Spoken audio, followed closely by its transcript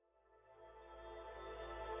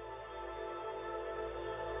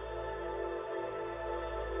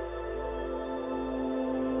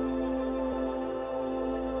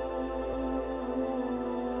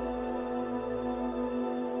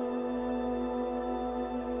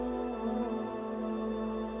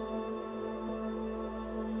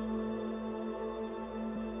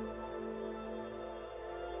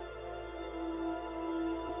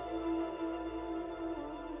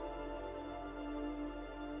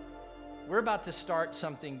We're about to start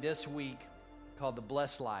something this week called The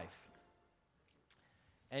Blessed Life.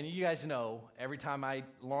 And you guys know, every time I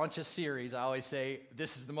launch a series, I always say,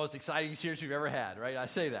 this is the most exciting series we've ever had, right? I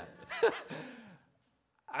say that.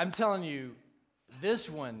 I'm telling you, this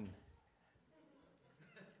one,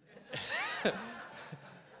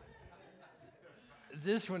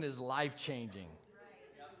 this one is life-changing.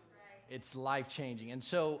 It's life-changing. And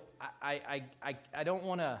so I don't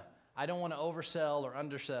want to oversell or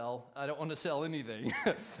undersell. I don't want to sell anything.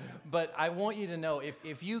 But I want you to know,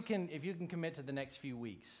 if you can commit to the next few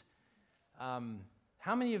weeks,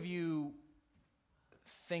 how many of you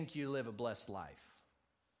think you live a blessed life?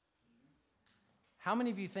 How many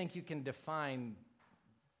of you think you can define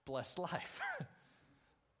blessed life?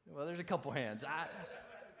 Well, there's a couple hands.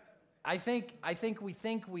 I think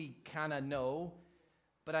we kind of know,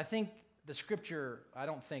 but I think the Scripture,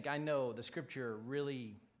 I know the Scripture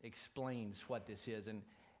really explains what this is.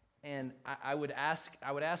 And I would ask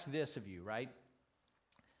this of you, right?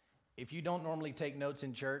 If you don't normally take notes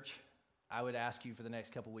in church, I would ask you for the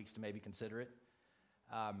next couple weeks to maybe consider it.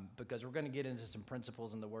 Because we're going to get into some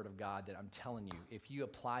principles in the Word of God that I'm telling you, if you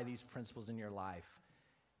apply these principles in your life,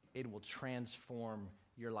 it will transform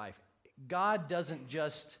your life. God doesn't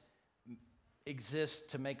just exist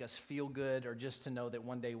to make us feel good or just to know that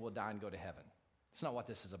one day we'll die and go to heaven. It's not what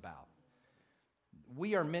this is about.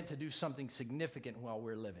 We are meant to do something significant while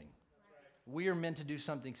we're living. We are meant to do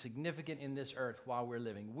something significant in this earth while we're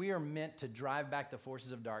living. We are meant to drive back the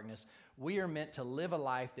forces of darkness. We are meant to live a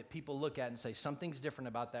life that people look at and say, something's different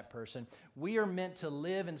about that person. We are meant to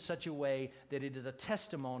live in such a way that it is a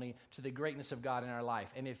testimony to the greatness of God in our life.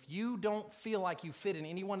 And if you don't feel like you fit in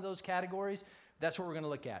any one of those categories, that's what we're going to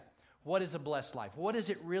look at. What is a blessed life? What does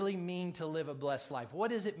it really mean to live a blessed life?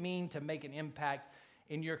 What does it mean to make an impact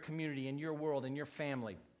in your community, in your world, in your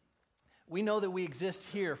family? We know that we exist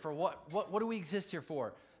here for what do we exist here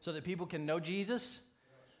for? So that people can know Jesus,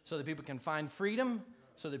 so that people can find freedom,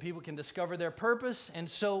 so that people can discover their purpose, and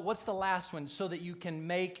so what's the last one? So that you can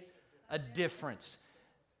make a difference.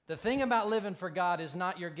 The thing about living for God is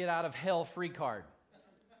not your get out of hell free card.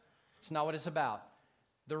 It's not what it's about.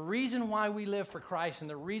 The reason why we live for Christ and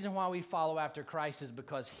the reason why we follow after Christ is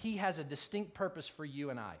because He has a distinct purpose for you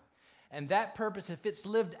and I. And that purpose, if it's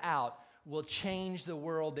lived out, will change the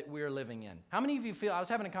world that we're living in. How many of you feel, I was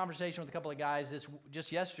having a conversation with a couple of guys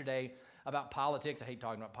just yesterday about politics. I hate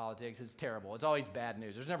talking about politics. It's terrible. It's always bad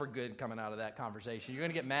news. There's never good coming out of that conversation. You're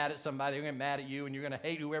going to get mad at somebody, they're going to get mad at you, and you're going to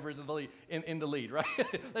hate whoever's in the lead, right?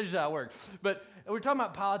 That's just how it works. But we're talking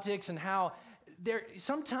about politics and how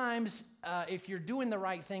sometimes if you're doing the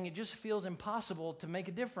right thing, it just feels impossible to make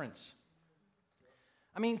a difference.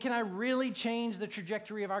 I mean, can I really change the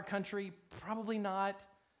trajectory of our country? Probably not.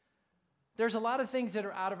 There's a lot of things that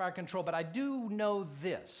are out of our control, but I do know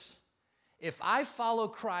this. If I follow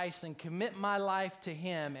Christ and commit my life to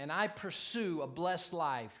Him and I pursue a blessed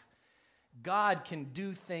life, God can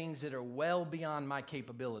do things that are well beyond my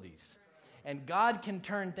capabilities. And God can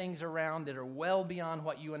turn things around that are well beyond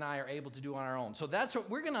what you and I are able to do on our own. So that's what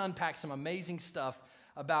we're going to unpack, some amazing stuff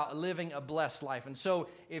about living a blessed life. And so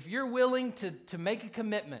if you're willing to make a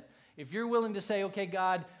commitment, if you're willing to say, okay,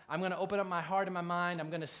 God, I'm going to open up my heart and my mind. I'm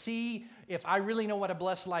going to see if I really know what a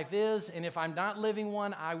blessed life is. And if I'm not living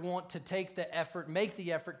one, I want to take the effort, make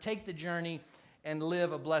the effort, take the journey, and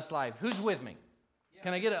live a blessed life. Who's with me? Yeah.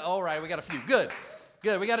 Can I get all right, we got a few. Good.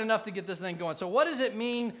 We got enough to get this thing going. So what does it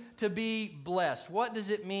mean to be blessed? What does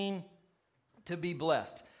it mean to be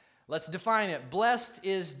blessed? Let's define it. Blessed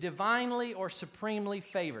is divinely or supremely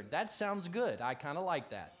favored. That sounds good. I kind of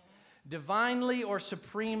like that. Divinely or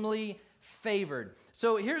supremely favored.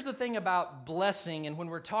 So here's the thing about blessing, and when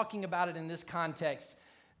we're talking about it in this context,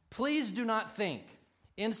 please do not think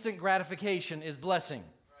instant gratification is blessing.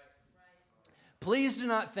 Please do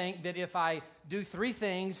not think that if I do 3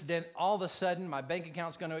 things, then all of a sudden my bank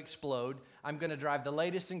account's going to explode. I'm going to drive the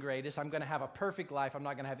latest and greatest. I'm going to have a perfect life. I'm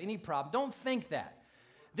not going to have any problem. Don't think that.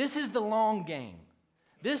 This is the long game.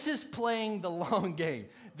 This is playing the long game.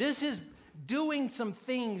 This is doing some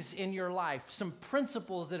things in your life, some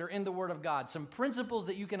principles that are in the Word of God, some principles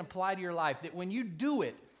that you can apply to your life, that when you do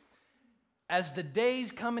it, as the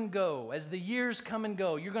days come and go, as the years come and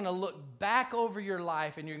go, you're going to look back over your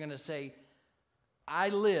life and you're going to say, I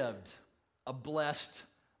lived a blessed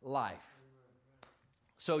life.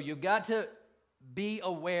 So you've got to be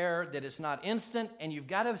aware that it's not instant, and you've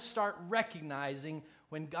got to start recognizing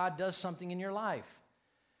when God does something in your life.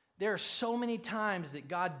 There are so many times that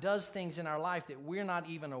God does things in our life that we're not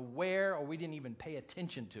even aware, or we didn't even pay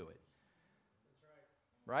attention to it.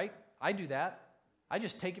 Right? I do that. I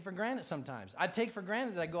just take it for granted sometimes. I take for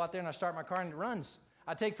granted that I go out there and I start my car and it runs.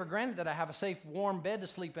 I take for granted that I have a safe, warm bed to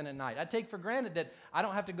sleep in at night. I take for granted that I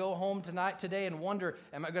don't have to go home today and wonder,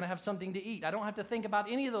 am I going to have something to eat? I don't have to think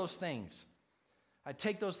about any of those things. I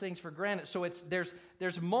take those things for granted. So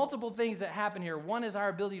there's multiple things that happen here. One is our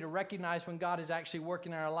ability to recognize when God is actually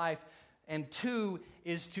working in our life. And two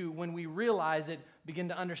is to, when we realize it, begin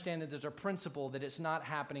to understand that there's a principle that it's not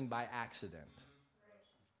happening by accident.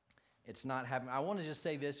 It's not happening. I want to just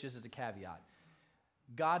say this just as a caveat.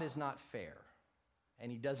 God is not fair.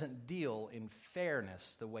 And he doesn't deal in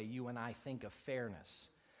fairness the way you and I think of fairness.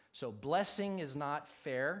 So blessing is not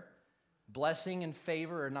fair. Blessing and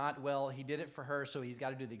favor are not, well, he did it for her, so he's got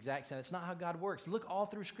to do the exact same. That's not how God works. Look all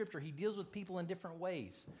through Scripture. He deals with people in different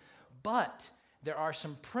ways. But there are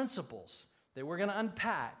some principles that we're going to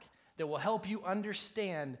unpack that will help you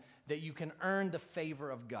understand that you can earn the favor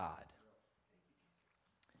of God.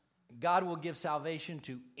 God will give salvation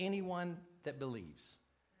to anyone that believes.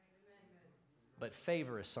 But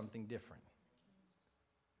favor is something different.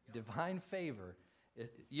 Divine favor.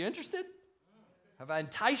 You interested? Have I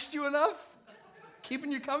enticed you enough?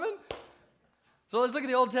 Keeping you coming? So let's look at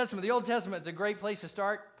the Old Testament. The Old Testament is a great place to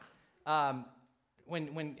start. When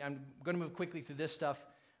I'm going to move quickly through this stuff.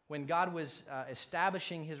 When God was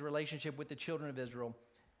establishing his relationship with the children of Israel,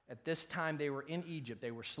 at this time they were in Egypt.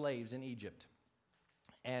 They were slaves in Egypt.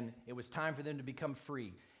 And it was time for them to become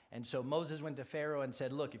free. And so Moses went to Pharaoh and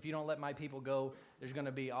said, look, if you don't let my people go, there's going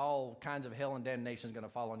to be all kinds of hell and damnation going to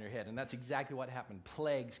fall on your head. And that's exactly what happened.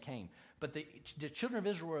 Plagues came. But the children of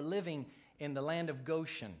Israel were living in the land of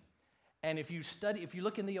Goshen. And if you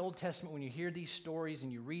look in the Old Testament, when you hear these stories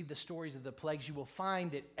and you read the stories of the plagues, you will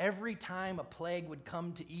find that every time a plague would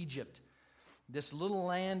come to Egypt, this little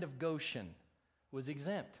land of Goshen was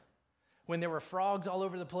exempt. When there were frogs all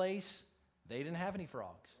over the place, they didn't have any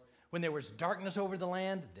frogs. When there was darkness over the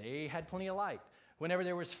land, they had plenty of light. Whenever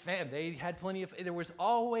there was famine, they had plenty of. There was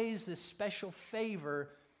always this special favor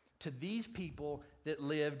to these people that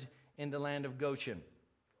lived in the land of Goshen.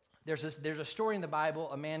 There's a story in the Bible,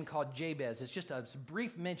 a man called Jabez. It's just a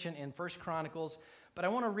brief mention in 1 Chronicles, but I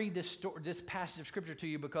want to read this passage of Scripture to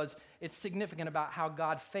you because it's significant about how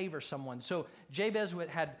God favors someone. So Jabez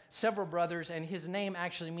had several brothers, and his name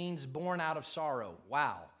actually means born out of sorrow.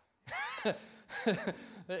 Wow.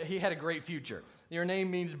 He had a great future. Your name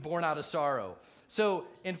means born out of sorrow. So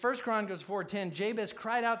in 1 Chronicles 4:10, Jabez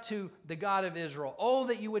cried out to the God of Israel, "Oh,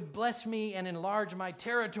 that you would bless me and enlarge my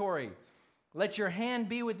territory. Let your hand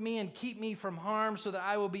be with me and keep me from harm so that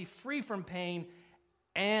I will be free from pain."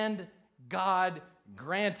 And God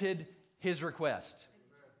granted his request.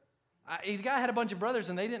 The guy had a bunch of brothers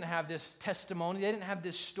and they didn't have this testimony. They didn't have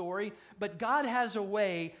this story. But God has a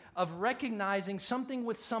way of recognizing something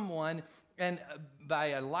with someone, and by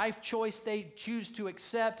a life choice they choose to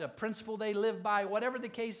accept, a principle they live by, whatever the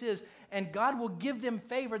case is, and God will give them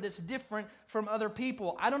favor that's different from other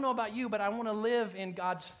people. I don't know about you, but I want to live in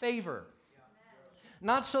God's favor.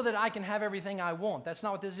 Not so that I can have everything I want. That's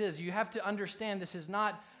not what this is. You have to understand this is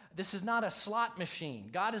not a slot machine.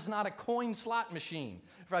 God is not a coin slot machine.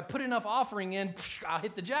 If I put enough offering in, I'll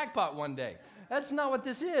hit the jackpot one day. That's not what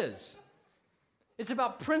this is. It's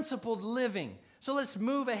about principled living. So let's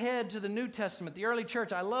move ahead to the New Testament, the early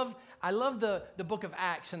church. I love the book of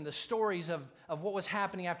Acts and the stories of what was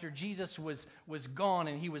happening after Jesus was gone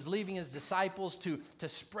and he was leaving his disciples to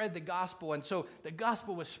spread the gospel. And so the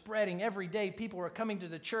gospel was spreading every day. People were coming to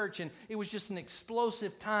the church and it was just an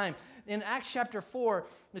explosive time. In Acts chapter 4,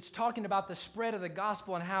 it's talking about the spread of the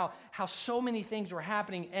gospel and how so many things were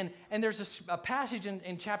happening. And there's a passage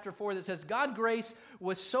in chapter 4 that says, God's grace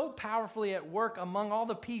was so powerfully at work among all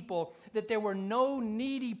the people that there were no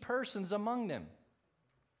needy persons among them.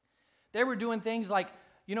 They were doing things like,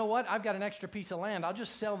 you know what, I've got an extra piece of land. I'll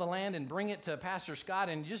just sell the land and bring it to Pastor Scott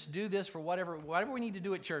and just do this for whatever we need to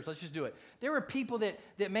do at church. Let's just do it. There were people that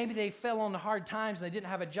maybe they fell on the hard times and they didn't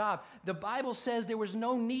have a job. The Bible says there was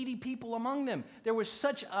no needy people among them. There was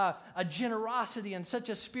such a generosity and such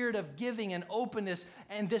a spirit of giving and openness,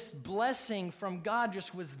 and this blessing from God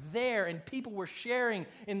just was there, and people were sharing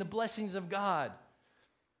in the blessings of God.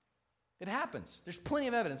 It happens. There's plenty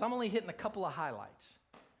of evidence. I'm only hitting a couple of highlights.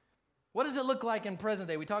 What does it look like in present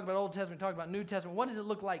day? We talked about Old Testament, we talked about New Testament. What does it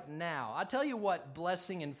look like now? I'll tell you what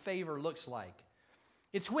blessing and favor looks like.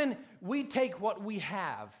 It's when we take what we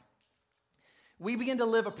have, we begin to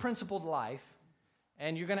live a principled life,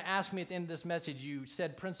 and you're going to ask me at the end of this message, you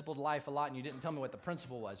said principled life a lot, and you didn't tell me what the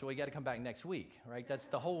principle was. Well, you got to come back next week, right? That's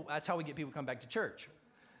how we get people to come back to church.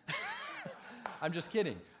 I'm just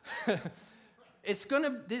kidding. These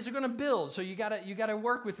are gonna build, so you gotta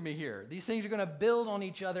work with me here. These things are gonna build on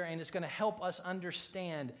each other, and it's gonna help us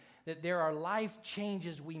understand that there are life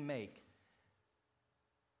changes we make.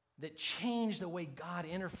 that change the way God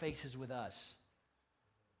interfaces with us.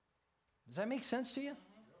 Does that make sense to you?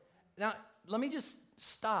 Now, let me just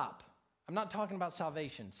stop. I'm not talking about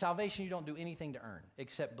salvation. Salvation, you don't do anything to earn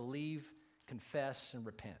except believe, confess, and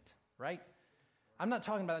repent, right? I'm not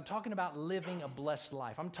talking about that. I'm talking about living a blessed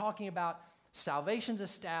life. I'm talking about salvation's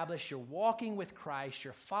established. You're walking with Christ.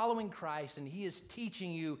 You're following Christ, and he is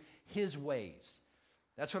teaching you his ways.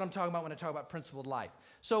 That's what I'm talking about when I talk about principled life.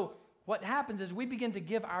 So what happens is we begin to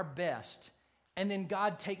give our best, and then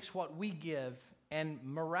God takes what we give and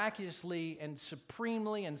miraculously and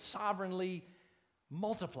supremely and sovereignly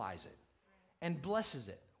multiplies it and blesses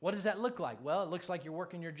it. What does that look like? Well, it looks like you're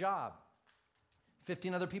working your job.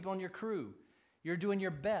 15 other people on your crew. You're doing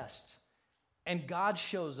your best. And God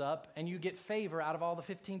shows up and you get favor out of all the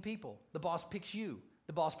 15 people. The boss picks you.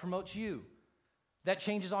 The boss promotes you. That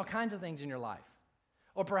changes all kinds of things in your life.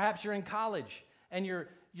 Or perhaps you're in college and you're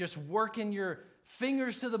just working your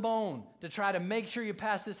fingers to the bone to try to make sure you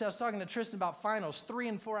pass this. I was talking to Tristan about finals, 3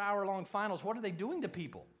 and 4 hour long finals. What are they doing to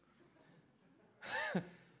people?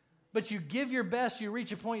 But you give your best, you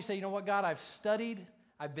reach a point, you say, you know what, God, I've studied,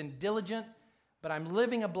 I've been diligent, but I'm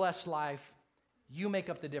living a blessed life. You make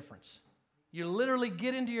up the difference. You literally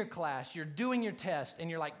get into your class, you're doing your test, and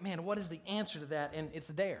you're like, man, what is the answer to that? And it's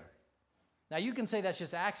there. Now, you can say that's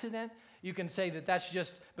just accident. You can say that that's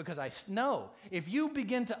just because no. If you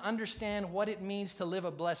begin to understand what it means to live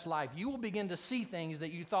a blessed life, you will begin to see things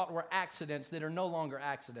that you thought were accidents that are no longer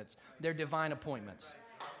accidents. They're divine appointments.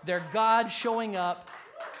 They're God showing up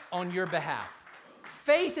on your behalf.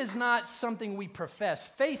 Faith is not something we profess.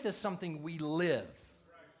 Faith is something we live.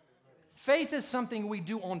 Faith is something we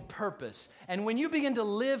do on purpose. And when you begin to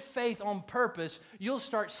live faith on purpose, you'll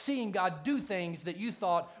start seeing God do things that you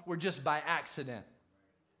thought were just by accident.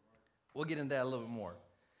 We'll get into that a little bit more.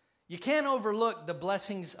 You can't overlook the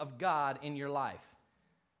blessings of God in your life.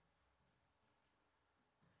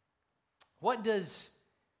 What does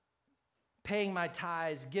paying my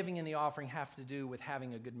tithes, giving in the offering have to do with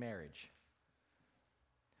having a good marriage?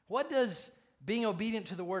 What does being obedient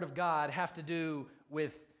to the Word of God have to do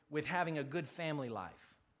with having a good family life?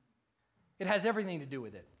 It has everything to do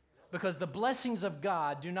with it. Because the blessings of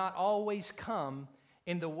God do not always come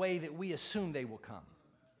in the way that we assume they will come.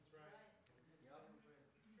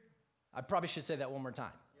 I probably should say that one more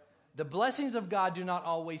time. The blessings of God do not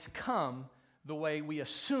always come the way we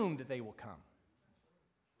assume that they will come.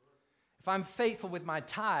 If I'm faithful with my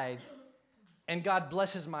tithe and God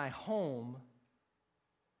blesses my home,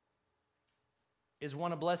 is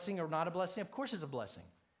one a blessing or not a blessing? Of course it's a blessing.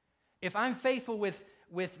 If I'm faithful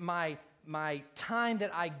with my time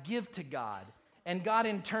that I give to God, and God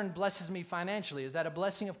in turn blesses me financially, is that a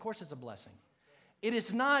blessing? Of course it's a blessing.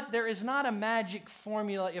 There is not a magic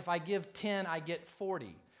formula, if I give 10, I get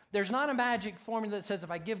 40. There's not a magic formula that says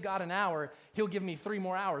if I give God an hour, he'll give me 3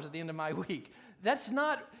 more hours at the end of my week. There's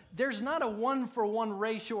not a 1-for-1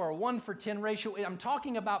 ratio or a 1-for-10 ratio. I'm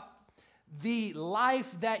talking about the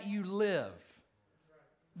life that you live.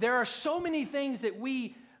 There are so many things that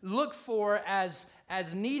we look for as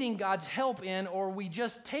needing God's help in, or we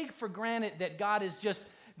just take for granted that God is just,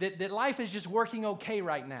 that life is just working okay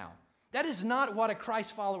right now. That is not what a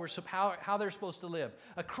Christ follower, how they're supposed to live.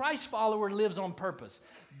 A Christ follower lives on purpose.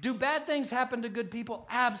 Do bad things happen to good people?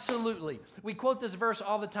 Absolutely. We quote this verse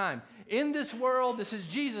all the time. In this world, this is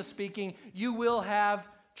Jesus speaking, you will have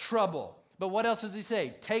trouble. But what else does he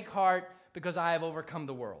say? Take heart, because I have overcome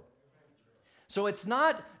the world. So it's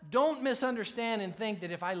not, don't misunderstand and think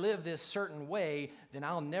that if I live this certain way, then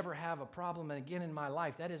I'll never have a problem again in my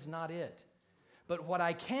life. That is not it. But what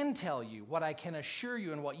I can tell you, what I can assure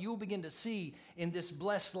you, and what you'll begin to see in this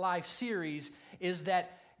Blessed Life series is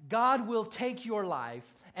that God will take your life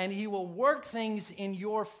and he will work things in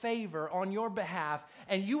your favor on your behalf,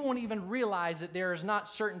 and you won't even realize that there are not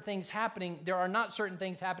certain things happening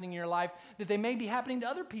in your life that they may be happening to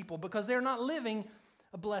other people because they're not living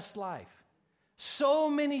a blessed life. So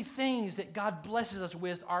many things that God blesses us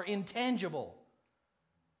with are intangible.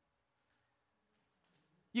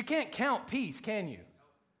 You can't count peace, can you?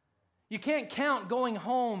 You can't count going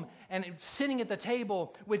home and sitting at the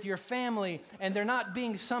table with your family and there not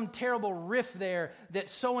being some terrible rift there that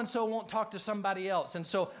so-and-so won't talk to somebody else, and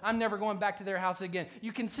so I'm never going back to their house again.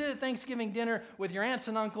 You can sit at Thanksgiving dinner with your aunts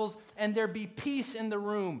and uncles and there be peace in the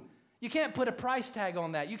room. You can't put a price tag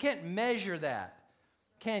on that. You can't measure that,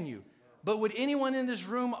 can you? But would anyone in this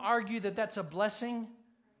room argue that that's a blessing?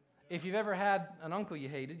 If you've ever had an uncle you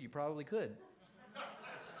hated, you probably could.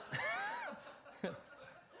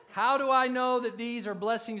 How do I know that these are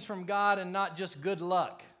blessings from God and not just good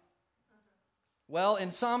luck? Well,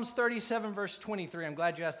 in Psalms 37, verse 23, I'm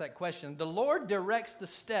glad you asked that question. The Lord directs the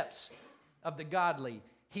steps of the godly.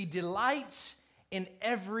 He delights in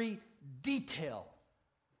every detail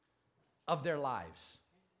of their lives.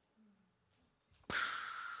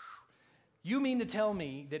 You mean to tell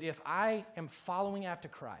me that if I am following after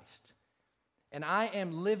Christ and I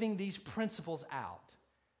am living these principles out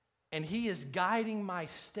and He is guiding my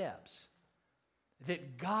steps,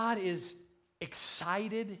 that God is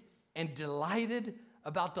excited and delighted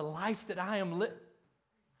about the life that I am living?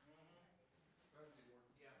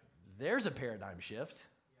 There's a paradigm shift.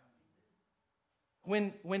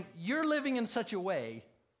 When you're living in such a way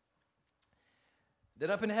that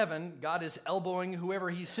up in heaven, God is elbowing whoever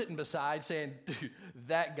He's sitting beside, saying, dude,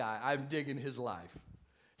 that guy, I'm digging his life.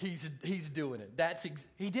 He's doing it.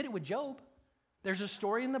 He did it with Job. There's a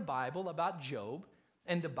story in the Bible about Job,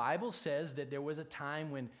 and the Bible says that there was a time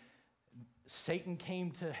when Satan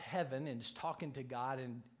came to heaven and is talking to God,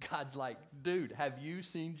 and God's like, dude, have you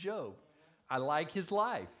seen Job? I like his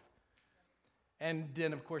life. And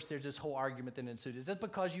then, of course, there's this whole argument that ensued. Is that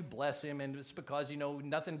because you bless him and it's because,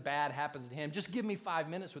 nothing bad happens to him? Just give me 5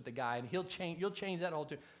 minutes with the guy and you'll change that whole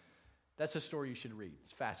thing. That's a story you should read.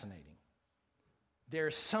 It's fascinating.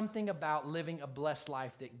 There's something about living a blessed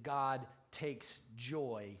life that God takes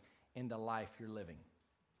joy in the life you're living.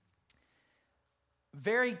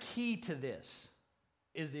 Very key to this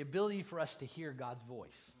is the ability for us to hear God's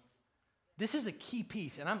voice. This is a key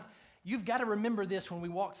piece, and you've got to remember this when we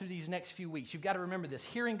walk through these next few weeks. You've got to remember this.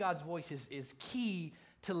 Hearing God's voice is key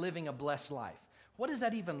to living a blessed life. What does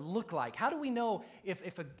that even look like? How do we know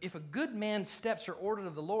if a good man's steps are ordered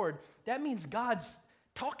of the Lord? That means God's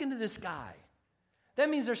talking to this guy. That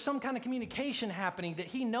means there's some kind of communication happening that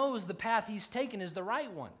he knows the path he's taken is the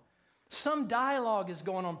right one. Some dialogue is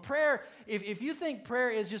going on. Prayer, if you think prayer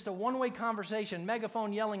is just a one-way conversation,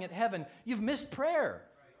 megaphone yelling at heaven, you've missed prayer.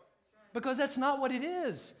 Because that's not what it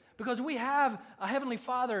is. Because we have a Heavenly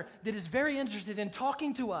Father that is very interested in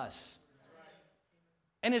talking to us.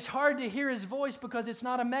 And it's hard to hear His voice because it's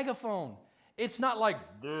not a megaphone. It's not like,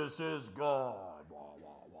 this is God.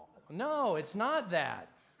 No, it's not that.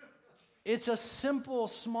 It's a simple,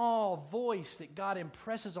 small voice that God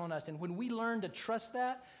impresses on us. And when we learn to trust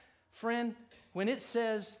that, friend, when it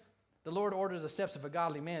says the Lord orders the steps of a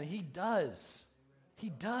godly man, He does. He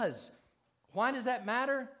does. Why does that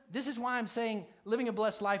matter? This is why I'm saying living a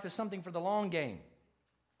blessed life is something for the long game.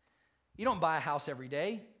 You don't buy a house every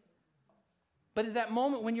day. But at that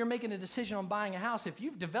moment when you're making a decision on buying a house, if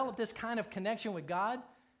you've developed this kind of connection with God,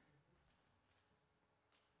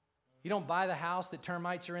 you don't buy the house that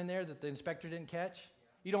termites are in there that the inspector didn't catch.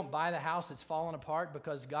 You don't buy the house that's fallen apart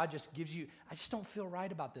because God just gives you, I just don't feel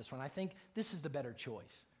right about this one. I think this is the better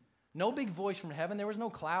choice. No big voice from heaven. There was no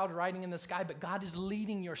cloud riding in the sky, but God is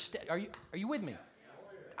leading your step. Are you with me?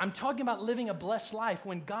 I'm talking about living a blessed life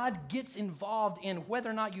when God gets involved in whether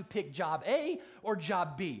or not you pick job A or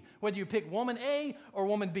job B. Whether you pick woman A or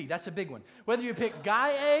woman B. That's a big one. Whether you pick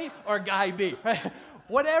guy A or guy B. Right?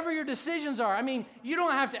 Whatever your decisions are. I mean, you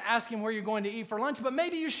don't have to ask him where you're going to eat for lunch, but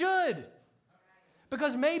maybe you should.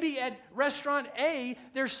 Because maybe at restaurant A,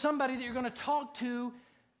 there's somebody that you're going to talk to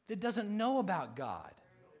that doesn't know about God.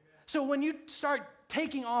 So when you start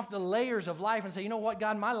taking off the layers of life and say, you know what,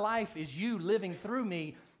 God, my life is you living through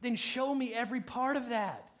me, then show me every part of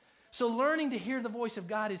that. So learning to hear the voice of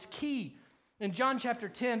God is key. In John chapter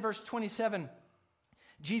 10, verse 27,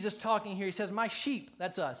 Jesus talking here, He says, my sheep,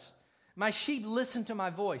 that's us, my sheep listen to my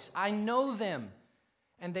voice. I know them,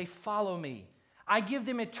 and they follow me. I give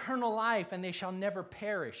them eternal life, and they shall never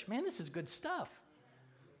perish. Man, this is good stuff.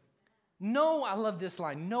 No, I love this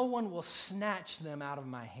line. No one will snatch them out of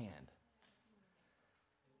my hand.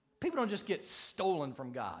 People don't just get stolen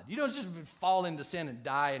from God. You don't just fall into sin and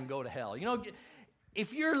die and go to hell.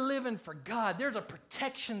 If you're living for God, there's a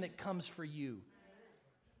protection that comes for you.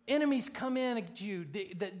 Enemies come in at you.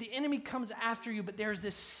 The enemy comes after you, but there's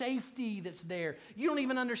this safety that's there. You don't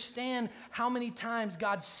even understand how many times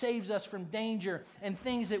God saves us from danger and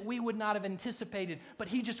things that we would not have anticipated, but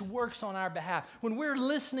He just works on our behalf. When we're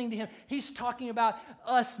listening to Him, He's talking about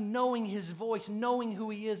us knowing His voice, knowing who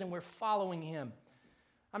He is, and we're following Him.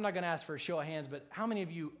 I'm not going to ask for a show of hands, but how many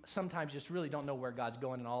of you sometimes just really don't know where God's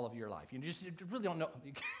going in all of your life? You just really don't know.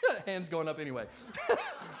 Hands going up anyway.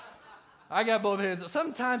 I got both hands.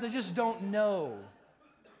 Sometimes I just don't know.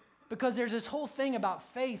 Because there's this whole thing about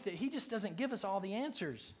faith that He just doesn't give us all the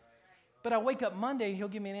answers. But I wake up Monday and He'll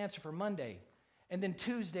give me an answer for Monday. And then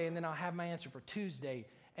Tuesday, and then I'll have my answer for Tuesday.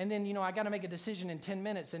 And then, I got to make a decision in 10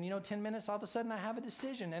 minutes. And, 10 minutes, all of a sudden I have a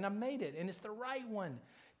decision and I made it. And it's the right one.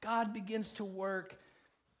 God begins to work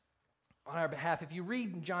on our behalf. If you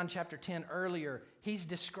read in John chapter 10 earlier, he's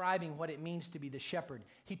describing what it means to be the shepherd.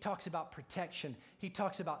 He talks about protection. He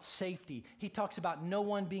talks about safety. He talks about no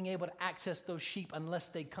one being able to access those sheep unless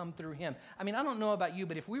they come through him. I mean, I don't know about you,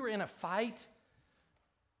 but if we were in a fight,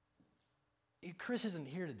 Chris isn't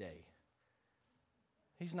here today.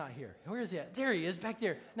 He's not here. Where is he at? There he is, back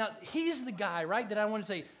there. Now, he's the guy, right, that I want to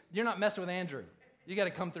say, you're not messing with Andrew. You got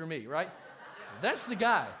to come through me, right? That's the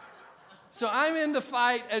guy. So I'm in the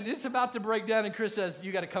fight, and it's about to break down, and Chris says,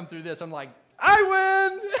 you got to come through this. I'm like,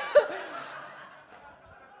 I win!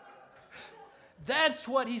 That's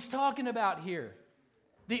what he's talking about here.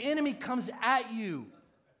 The enemy comes at you,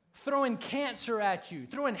 throwing cancer at you,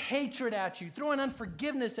 throwing hatred at you, throwing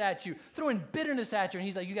unforgiveness at you, throwing bitterness at you, and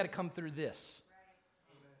he's like, you got to come through this.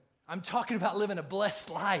 I'm talking about living a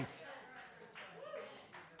blessed life.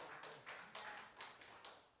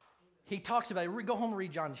 He talks about it. Go home and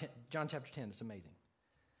read John chapter 10. It's amazing.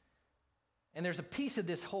 And there's a piece of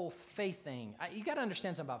this whole faith thing. You got to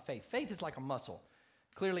understand something about faith. Faith is like a muscle.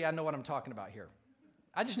 Clearly, I know what I'm talking about here.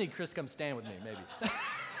 I just need Chris to come stand with me, maybe.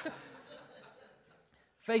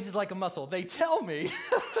 Faith is like a muscle. They tell me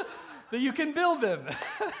that you can build them.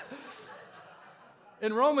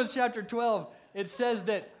 In Romans chapter 12, it says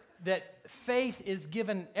that faith is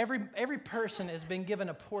given, every person has been given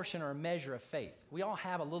a portion or a measure of faith. We all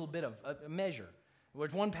have a little bit of a measure.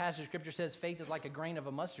 Whereas one passage of Scripture says faith is like a grain of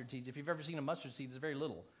a mustard seed. If you've ever seen a mustard seed, it's very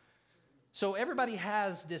little. So everybody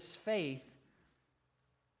has this faith,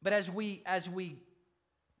 but as we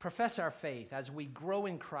profess our faith, as we grow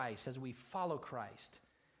in Christ, as we follow Christ,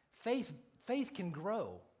 faith can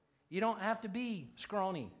grow. You don't have to be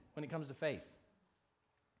scrawny when it comes to faith.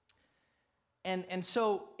 And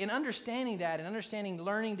so in understanding that and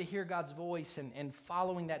learning to hear God's voice and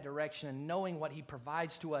following that direction and knowing what he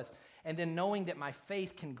provides to us, and then knowing that my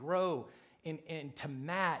faith can grow in to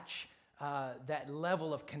match that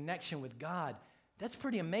level of connection with God, that's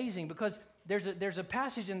pretty amazing, because there's a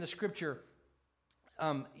passage in the Scripture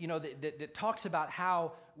that talks about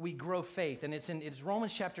how we grow faith, and it's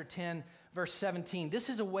Romans chapter 10, verse 17. This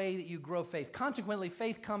is a way that you grow faith. Consequently,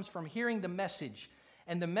 faith comes from hearing the message,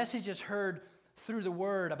 and the message is heard through the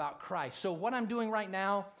word about Christ. So what I'm doing right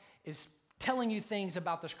now is telling you things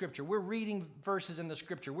about the Scripture. We're reading verses in the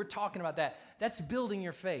Scripture. We're talking about that. That's building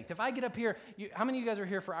your faith. If I get up here, how many of you guys are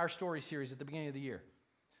here for our story series at the beginning of the year?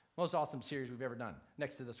 Most awesome series we've ever done,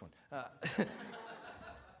 next to this one.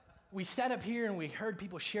 We sat up here and we heard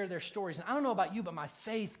people share their stories. And I don't know about you, but my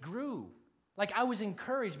faith grew. Like, I was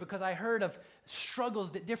encouraged because I heard of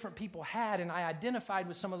struggles that different people had, and I identified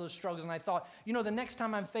with some of those struggles, and I thought, the next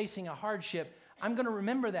time I'm facing a hardship, I'm going to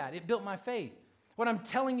remember that. It built my faith. What I'm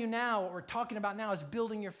telling you now, what we're talking about now, is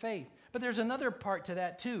building your faith. But there's another part to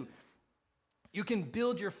that too. You can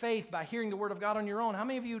build your faith by hearing the Word of God on your own. How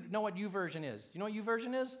many of you know what YouVersion is? You know what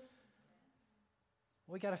YouVersion is?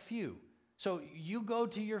 Well, we got a few. So you go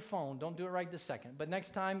to your phone. Don't do it right this second. But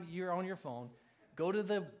next time you're on your phone, go to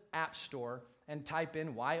the App Store and type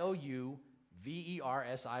in YouVersion,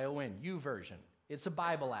 YouVersion. It's a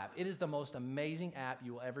Bible app. It is the most amazing app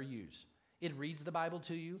you will ever use. It reads the Bible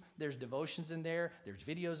to you. There's devotions in there. There's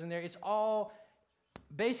videos in there. It's all,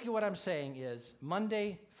 basically what I'm saying is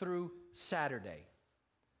Monday through Saturday,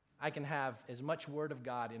 I can have as much Word of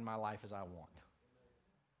God in my life as I want.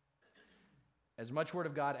 As much Word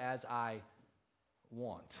of God as I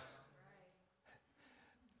want.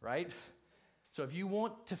 Right? So if you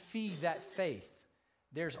want to feed that faith,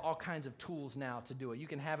 there's all kinds of tools now to do it. You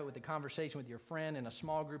can have it with a conversation with your friend in a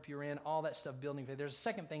small group you're in, all that stuff, building faith. There's a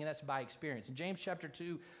second thing, and that's by experience. In James chapter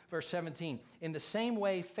 2, verse 17, in the same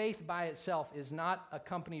way, faith by itself is not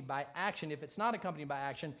accompanied by action. If it's not accompanied by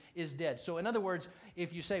action, is dead. So in other words,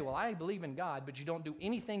 if you say, well, I believe in God, but you don't do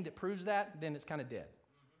anything that proves that, then it's kind of dead.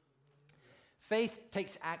 Faith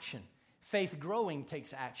takes action. Faith growing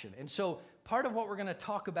takes action. And so part of what we're going to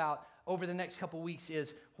talk about over the next couple weeks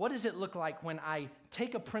is, what does it look like when I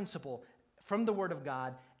take a principle from the Word of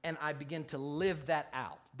God and I begin to live that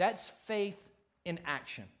out? That's faith in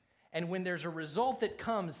action. And when there's a result that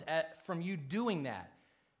comes from you doing that,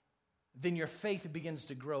 then your faith begins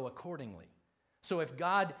to grow accordingly. So if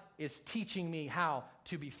God is teaching me how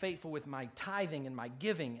to be faithful with my tithing and my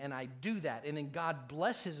giving, and I do that, and then God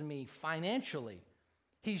blesses me financially,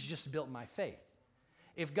 He's just built my faith.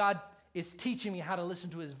 If God is teaching me how to listen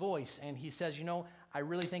to His voice, and He says, I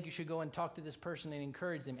really think you should go and talk to this person and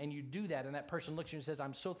encourage them, and you do that, and that person looks at you and says,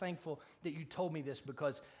 I'm so thankful that you told me this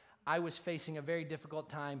because I was facing a very difficult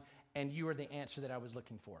time, and you are the answer that I was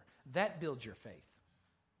looking for. That builds your faith.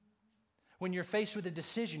 When you're faced with a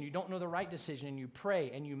decision, you don't know the right decision, and you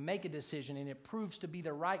pray, and you make a decision, and it proves to be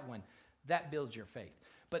the right one, that builds your faith.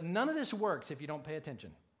 But none of this works if you don't pay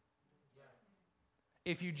attention.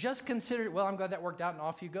 If you just consider, well, I'm glad that worked out, and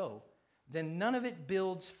off you go, then none of it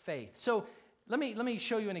builds faith. So let me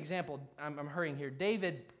show you an example. I'm hurrying here.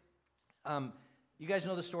 David, you guys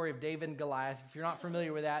know the story of David and Goliath. If you're not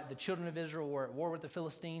familiar with that, the children of Israel were at war with the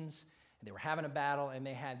Philistines, and they were having a battle, and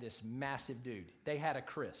they had this massive dude. They had a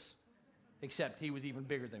Chris, except he was even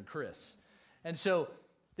bigger than Chris. And so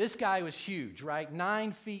this guy was huge, right?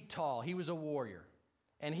 9 feet tall. He was a warrior.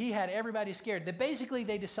 And he had everybody scared. That basically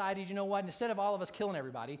they decided, you know what, instead of all of us killing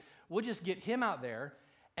everybody, we'll just get him out there,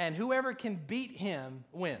 and whoever can beat him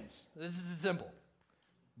wins. This is simple.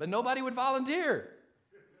 But nobody would volunteer.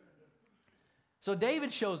 So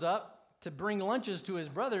David shows up to bring lunches to his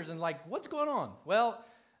brothers, and like, what's going on? Well,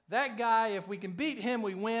 that guy, if we can beat him,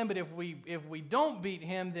 we win, but if we don't beat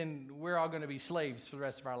him, then we're all going to be slaves for the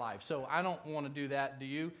rest of our life. So I don't want to do that, do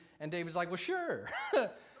you? And David's like, well, sure,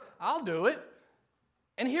 I'll do it.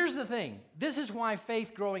 And here's the thing. This is why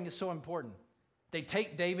faith growing is so important. They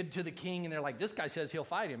take David to the king, and they're like, this guy says he'll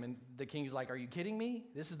fight him. And the king's like, are you kidding me?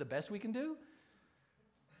 This is the best we can do?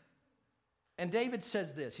 And David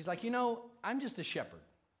says this. He's like, you know, I'm just a shepherd.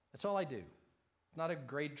 That's all I do. It's not a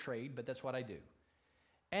great trade, but that's what I do.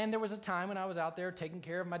 And there was a time when I was out there taking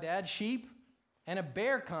care of my dad's sheep, and a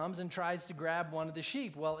bear comes and tries to grab one of the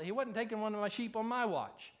sheep. Well, he wasn't taking one of my sheep on my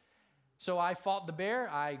watch. So I fought the bear,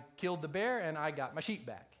 I killed the bear, and I got my sheep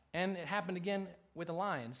back. And it happened again with a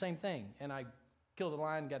lion, same thing. And I killed the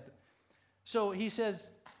lion, So he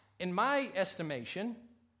says, in my estimation,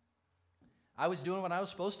 I was doing what I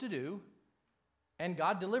was supposed to do, and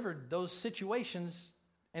God delivered those situations,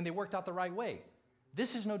 and they worked out the right way.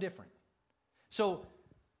 This is no different. So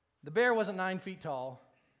the bear wasn't 9 feet tall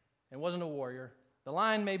and wasn't a warrior. The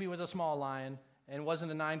lion maybe was a small lion and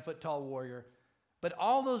wasn't a 9-foot tall warrior. But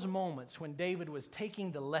all those moments when David was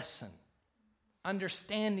taking the lesson,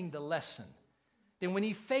 understanding the lesson, then when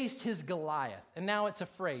he faced his Goliath, and now it's a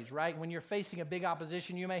phrase, right? When you're facing a big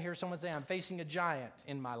opposition, you may hear someone say, I'm facing a giant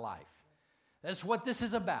in my life. That's what this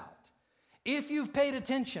is about. If you've paid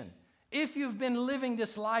attention, if you've been living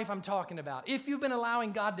this life I'm talking about, if you've been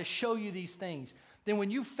allowing God to show you these things, then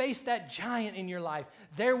when you face that giant in your life,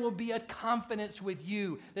 there will be a confidence with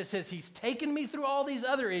you that says, he's taken me through all these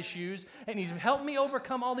other issues, and he's helped me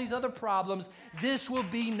overcome all these other problems. This will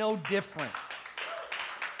be no different.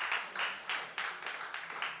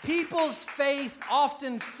 People's faith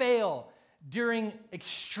often fail during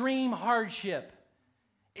extreme hardship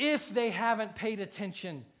if they haven't paid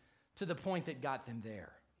attention to the point that got them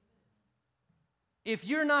there. If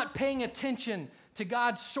you're not paying attention to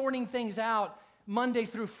God sorting things out Monday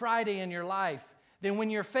through Friday in your life, then when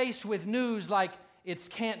you're faced with news like it's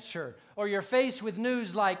cancer, or you're faced with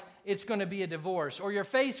news like it's going to be a divorce, or you're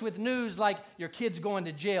faced with news like your kid's going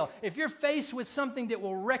to jail, if you're faced with something that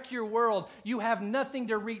will wreck your world, you have nothing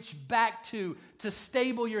to reach back to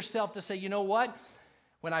stable yourself to say, you know what?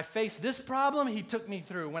 When I faced this problem, he took me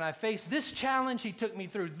through. When I faced this challenge, he took me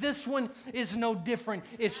through. This one is no different.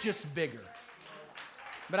 It's just bigger.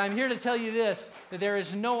 But I'm here to tell you this, that there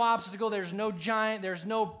is no obstacle, there's no giant, there's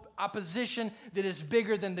no opposition that is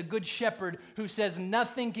bigger than the good shepherd who says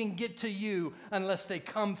nothing can get to you unless they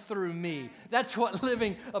come through me. That's what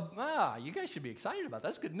living, you guys should be excited about.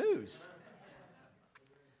 That's good news.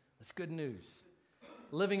 That's good news.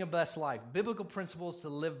 Living a blessed life. Biblical principles to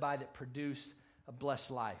live by that produce a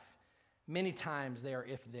blessed life. Many times they are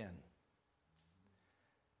if-then.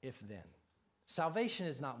 If-then. Salvation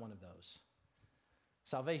is not one of those.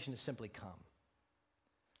 Salvation is simply come.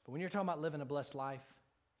 But when you're talking about living a blessed life,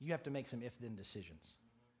 you have to make some if-then decisions.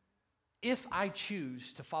 If I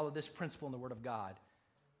choose to follow this principle in the Word of God,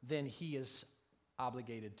 then he is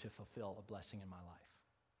obligated to fulfill a blessing in my life.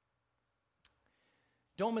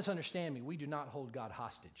 Don't misunderstand me. We do not hold God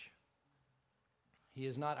hostage. He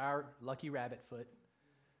is not our lucky rabbit foot.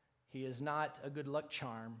 He is not a good luck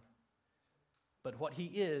charm. But what he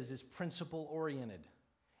is principle-oriented.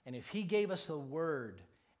 And if he gave us the word,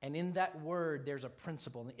 and in that word there's a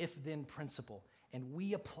principle, an if-then principle, and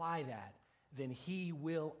we apply that, then he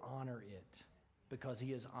will honor it because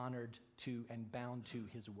he is honored to and bound to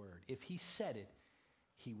his word. If he said it,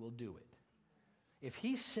 he will do it. If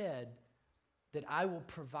he said that I will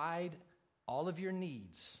provide all of your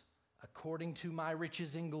needs according to my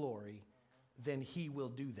riches in glory, then he will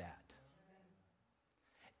do that.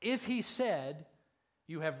 If he said,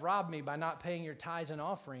 you have robbed me by not paying your tithes and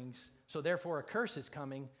offerings, so therefore a curse is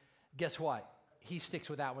coming, guess what? He sticks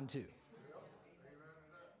with that one too.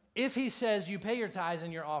 If he says, you pay your tithes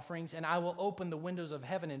and your offerings, and I will open the windows of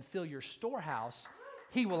heaven and fill your storehouse,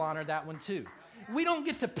 he will honor that one too. We don't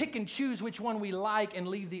get to pick and choose which one we like and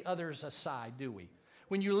leave the others aside, do we?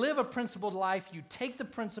 When you live a principled life, you take the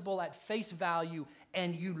principle at face value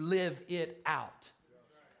and you live it out.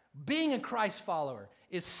 Being a Christ follower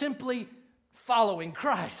is simply following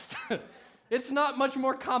Christ. It's not much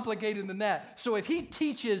more complicated than that. So if he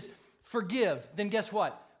teaches forgive, then guess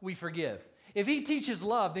what? We forgive. If he teaches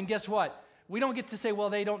love, then guess what? We don't get to say, well,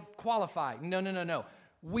 they don't qualify. No.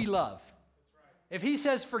 We love. If he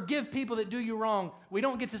says forgive people that do you wrong, we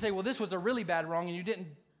don't get to say, well, this was a really bad wrong and you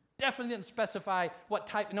definitely didn't specify what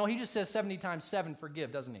type. No, he just says 70 times 7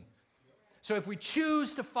 forgive, doesn't he? So if we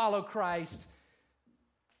choose to follow Christ,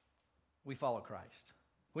 we follow Christ.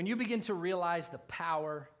 When you begin to realize the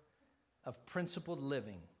power of principled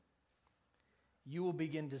living, you will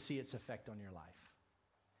begin to see its effect on your life.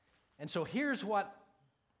 And so here's what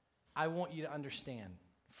I want you to understand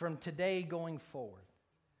from today going forward.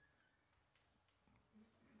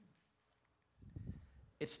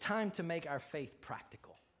 It's time to make our faith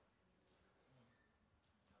practical.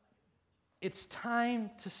 It's time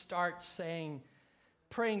to start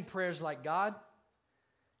praying prayers like, God,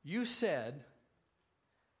 you said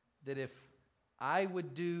that if I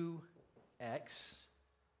would do X,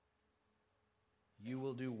 you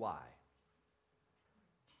will do Y.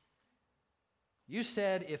 You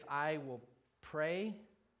said if I will pray,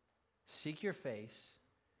 seek your face,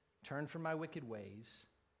 turn from my wicked ways,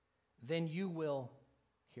 then you will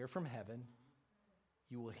hear from heaven,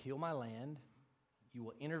 you will heal my land, you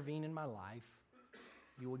will intervene in my life,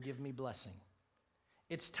 you will give me blessing.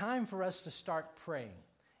 It's time for us to start praying.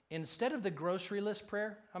 Instead of the grocery list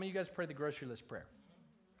prayer, how many of you guys pray the grocery list prayer?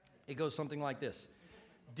 It goes something like this.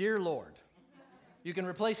 Dear Lord, you can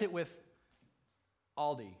replace it with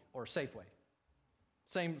Aldi or Safeway.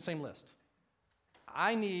 Same list.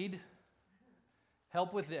 I need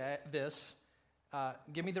help with this.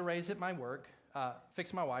 Give me the raise at my work.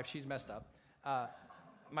 Fix my wife. She's messed up.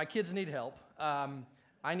 My kids need help.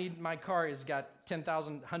 My car has got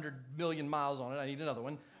 10,000, 100 million miles on it. I need another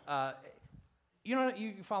one.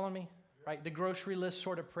 You following me? Right? The grocery list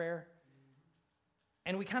sort of prayer.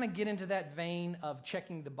 And we kind of get into that vein of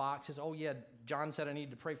checking the boxes. Oh, yeah, John said I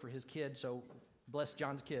need to pray for his kid, so bless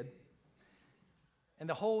John's kid. And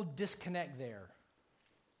the whole disconnect there.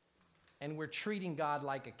 And we're treating God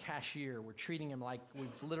like a cashier. We're treating him like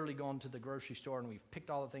we've literally gone to the grocery store and we've picked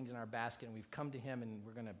all the things in our basket and we've come to him and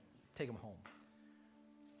we're going to take them home.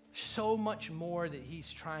 So much more that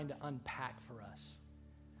he's trying to unpack for us.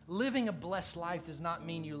 Living a blessed life does not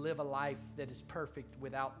mean you live a life that is perfect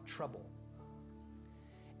without trouble.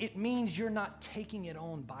 It means you're not taking it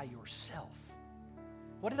on by yourself.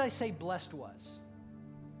 What did I say blessed was?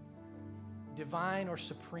 Divine or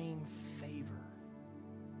supreme favor.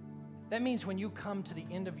 That means when you come to the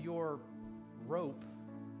end of your rope,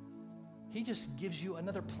 he just gives you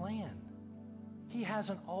another plan. He has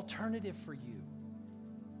an alternative for you.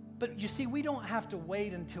 But you see, we don't have to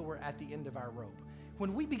wait until we're at the end of our rope.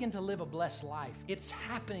 When we begin to live a blessed life, it's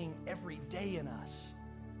happening every day in us.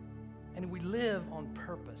 And we live on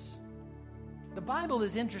purpose. The Bible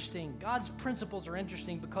is interesting. God's principles are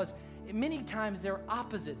interesting because many times they're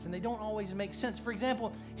opposites and they don't always make sense. For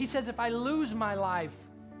example, he says, if I lose my life,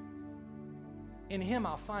 in him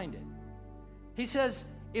I'll find it. He says,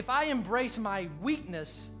 if I embrace my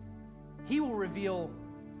weakness, he will reveal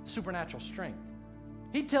supernatural strength.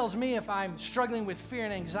 He tells me if I'm struggling with fear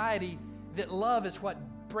and anxiety, that love is what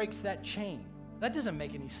breaks that chain. That doesn't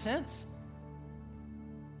make any sense.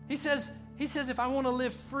 He says if I want to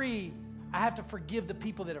live free, I have to forgive the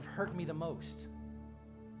people that have hurt me the most.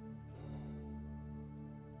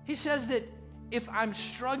 He says that if I'm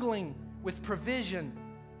struggling with provision,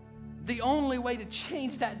 the only way to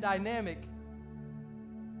change that dynamic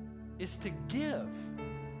is to give.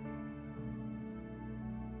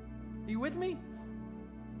 Are you with me?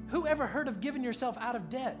 Who ever heard of giving yourself out of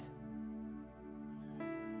debt?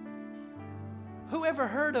 Who ever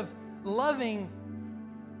heard of loving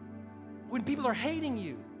when people are hating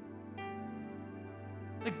you?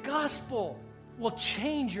 The gospel will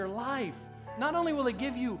change your life. Not only will it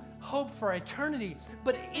give you hope for eternity,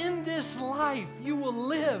 but in this life you will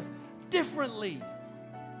live differently.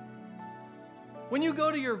 When you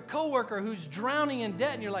go to your coworker who's drowning in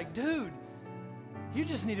debt and you're like, dude, you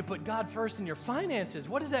just need to put God first in your finances.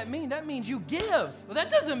 What does that mean? That means you give. Well, that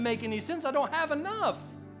doesn't make any sense. I don't have enough.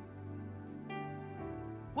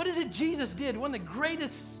 What is it Jesus did? One of the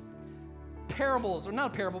greatest parables, or not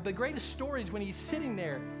a parable, but greatest stories when he's sitting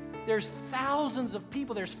there. There's thousands of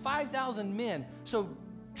people. There's 5,000 men. So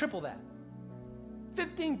triple that.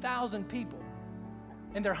 15,000 people.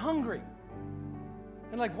 And they're hungry.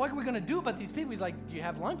 And like, what are we going to do about these people? He's like, do you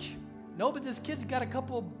have lunch? No, but this kid's got a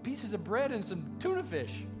couple pieces of bread and some tuna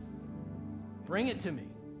fish. Bring it to me.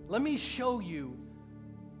 let me show you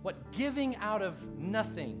what giving out of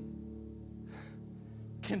nothing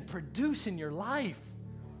can produce in your life.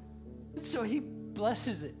 And so he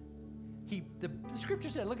blesses it. The scripture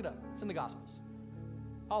said, look it up. It's in the Gospels.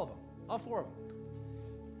 All of them. All 4 of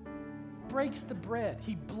them. Breaks the bread.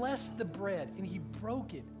 He blessed the bread, and he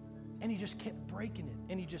broke it. And he just kept breaking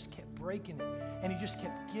it, and he just kept breaking it, and he just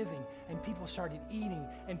kept giving, and people started eating,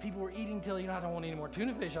 and people were eating till, I don't want any more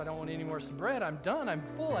tuna fish, I don't want any more bread, I'm done, I'm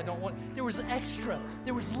full, there was extra,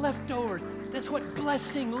 there was leftovers. That's what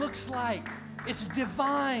blessing looks like. It's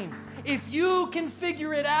divine. If you can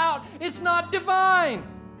figure it out, it's not divine.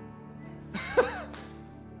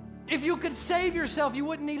 If you could save yourself, you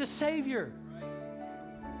wouldn't need a Savior.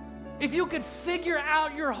 If you could figure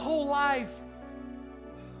out your whole life,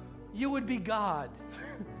 you would be God.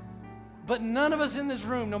 But none of us in this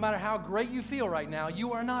room, no matter how great you feel right now,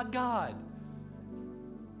 you are not God.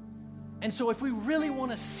 And so if we really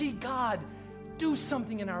want to see God do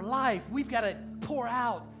something in our life, we've got to pour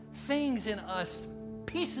out things in us,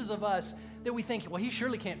 pieces of us that we think, well, he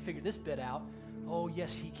surely can't figure this bit out. Oh,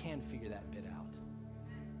 yes, he can figure that bit out.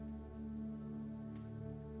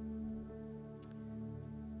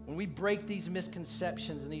 When we break these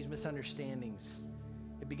misconceptions and these misunderstandings,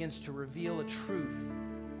 it begins to reveal a truth,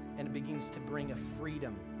 and it begins to bring a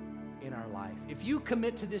freedom in our life. If you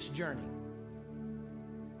commit to this journey,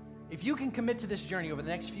 if you can commit to this journey over the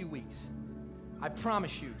next few weeks, I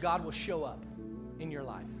promise you, God will show up in your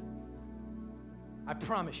life. I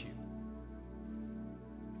promise you.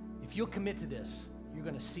 If you'll commit to this, you're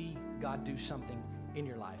going to see God do something in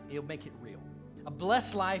your life. It'll make it real. A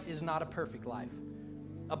blessed life is not a perfect life.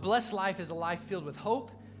 A blessed life is a life filled with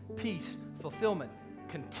hope, peace, fulfillment,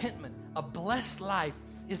 contentment. A blessed life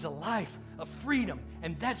is a life of freedom,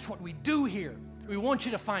 and that's what we do here. We want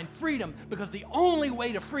you to find freedom because the only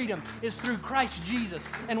way to freedom is through Christ Jesus.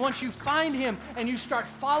 And once you find him and you start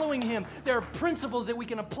following him, there are principles that we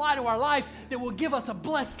can apply to our life that will give us a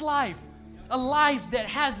blessed life, a life that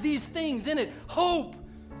has these things in it: hope,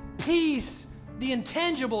 peace, the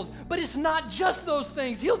intangibles. But it's not just those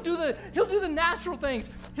things. He'll do the natural things.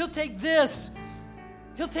 He'll take this,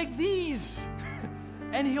 he'll take these,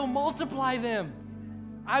 and he'll multiply them.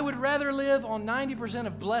 I would rather live on 90%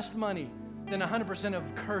 of blessed money than 100%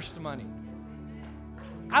 of cursed money.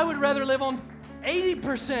 I would rather live on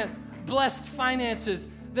 80% blessed finances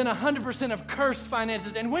than 100% of cursed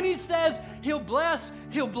finances. And when he says he'll bless,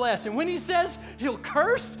 he'll bless. And when he says he'll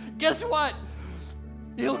curse, guess what?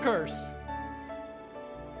 He'll curse.